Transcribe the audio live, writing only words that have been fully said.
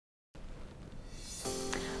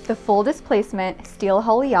The full-displacement steel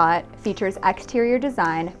hull yacht features exterior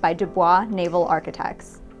design by Dubois Naval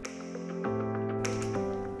Architects.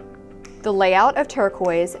 The layout of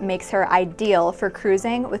Turquoise makes her ideal for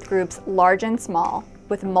cruising with groups large and small,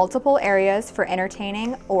 with multiple areas for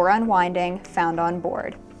entertaining or unwinding found on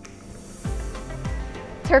board.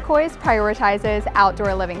 Turquoise prioritizes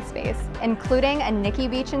outdoor living space, including a Nikki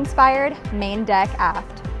Beach-inspired main deck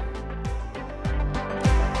aft.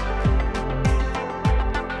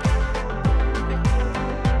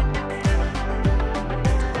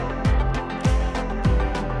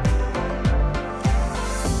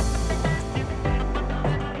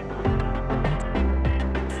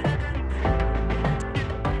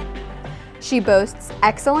 She boasts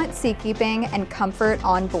excellent seakeeping and comfort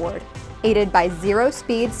on board, aided by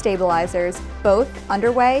zero-speed stabilizers both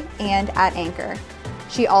underway and at anchor.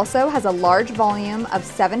 She also has a large volume of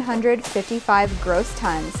 755 gross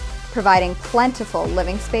tons, providing plentiful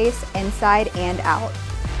living space inside and out.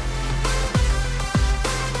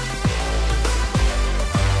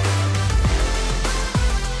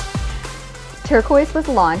 Turquoise was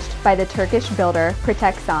launched by the Turkish builder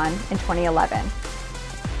Protexan in 2011.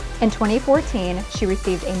 In 2014, she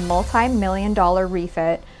received a multi-million-dollar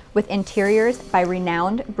refit with interiors by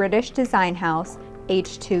renowned British design house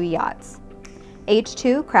H2 Yachts.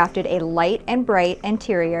 H2 crafted a light and bright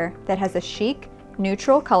interior that has a chic,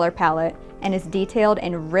 neutral color palette and is detailed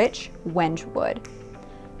in rich Wenge wood.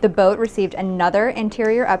 The boat received another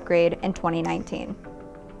interior upgrade in 2019.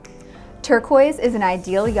 Turquoise is an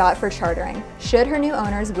ideal yacht for chartering, should her new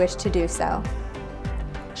owners wish to do so.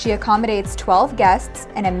 She accommodates 12 guests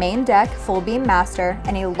in a main deck full beam master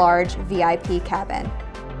and a large VIP cabin.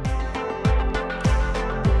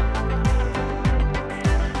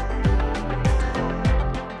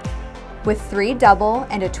 With 3 double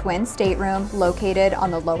and a twin stateroom located on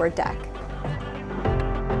the lower deck.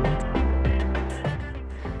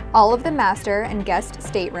 All of the master and guest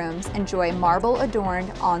staterooms enjoy marble-adorned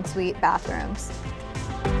ensuite bathrooms.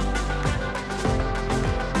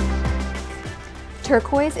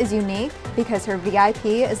 Turquoise is unique because her VIP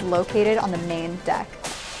is located on the main deck.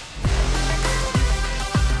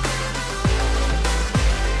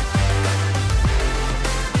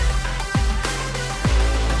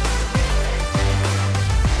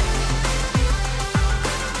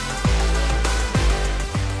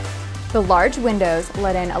 The large windows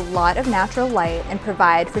let in a lot of natural light and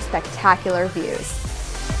provide for spectacular views.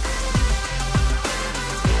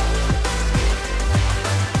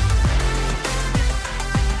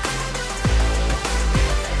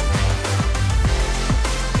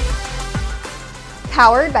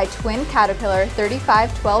 Powered by twin Caterpillar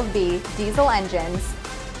 3512B diesel engines,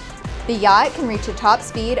 the yacht can reach a top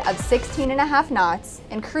speed of 16.5 knots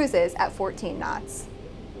and cruises at 14 knots.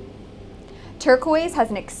 Turquoise has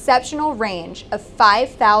an exceptional range of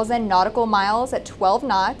 5,000 nautical miles at 12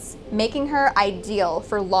 knots, making her ideal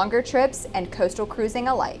for longer trips and coastal cruising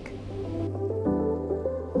alike.